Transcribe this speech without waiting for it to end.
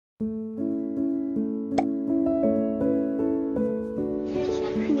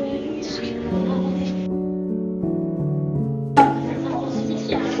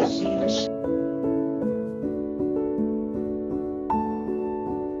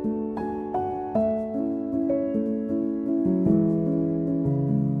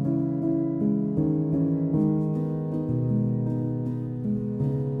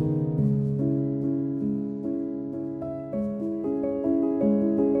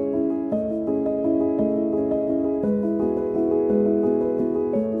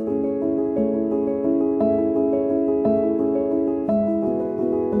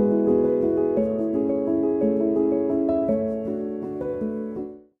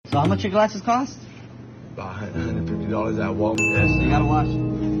So how much your glasses cost? About $150 at Walmart. Yes, you gotta watch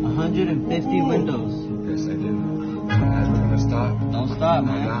 150 windows. Yes, I did. I'm gonna stop. Don't stop,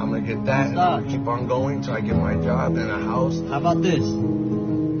 man. I'm gonna get that. Don't stop. I'm gonna keep on going till I get my job and a house. How about this?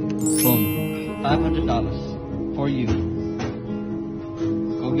 Boom. $500 for you.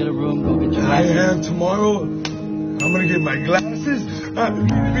 Go get a room, go get your glasses. I am tomorrow. I'm gonna get my glasses. I'm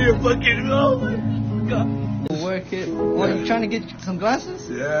gonna be a fucking oh my God. Work it. What, you trying to get some glasses?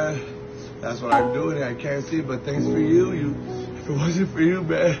 Yeah, that's what I'm doing. I can't see, but thanks for you. If it wasn't for you,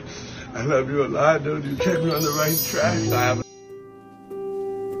 man, I love you a lot, dude. You kept me on the right track.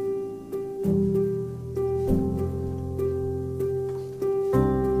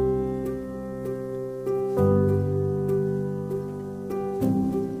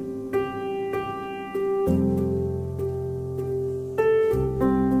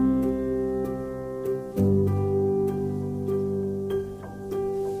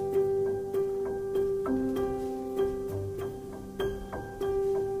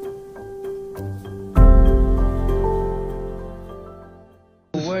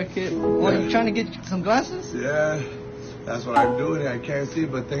 Work it. What, you trying to get some glasses? Yeah, that's what I'm doing. I can't see,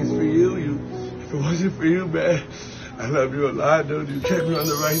 but thanks for you. If it wasn't for you, man, I love you a lot, dude. You kept me on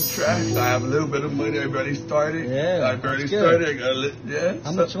the right track. I have a little bit of money. I've already started. Yeah, I've already started. I got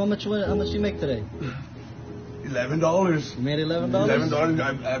How much you make today? $11. You made $11?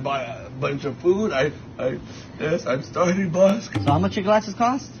 $11. I bought a bunch of food. Yes, I'm starting, boss. So how much your glasses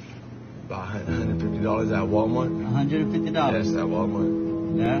cost? About $150 at Walmart. $150. Yes, at Walmart.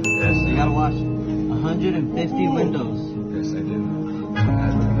 Yeah? Yes. So you gotta watch 150 windows. Yes, I did. I'm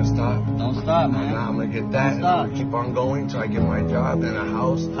gonna stop. Don't stop, man. I'm gonna get that. Don't stop. I'm gonna keep on going till I get my job and a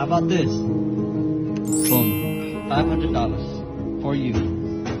house. How about this? Boom. $500 for you.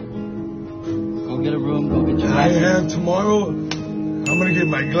 Go get a room, go get your glasses. I am tomorrow. I'm gonna get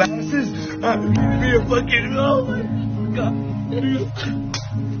my glasses. I'm gonna be a fucking oh my God.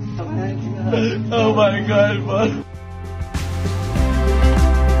 Oh my God, man.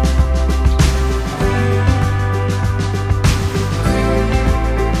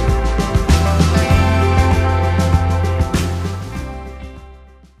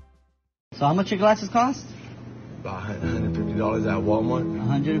 So how much your glasses cost? About $150 at Walmart.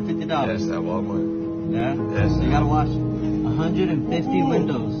 $150. Yes, at Walmart. Yeah? Yes. So you gotta watch 150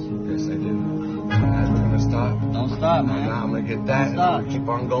 windows. Yes, I did. I'm gonna stop. Don't stop, man. I'm gonna get that. Don't stop. I'm gonna keep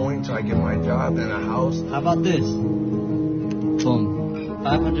on going till I get my job and a house. How about this? Boom.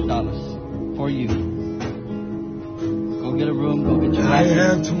 $500 for you. Go get a room, go get your I glasses.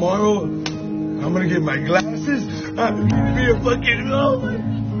 am tomorrow. I'm gonna get my glasses. I'm gonna be a fucking oh my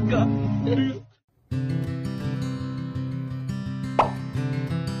God.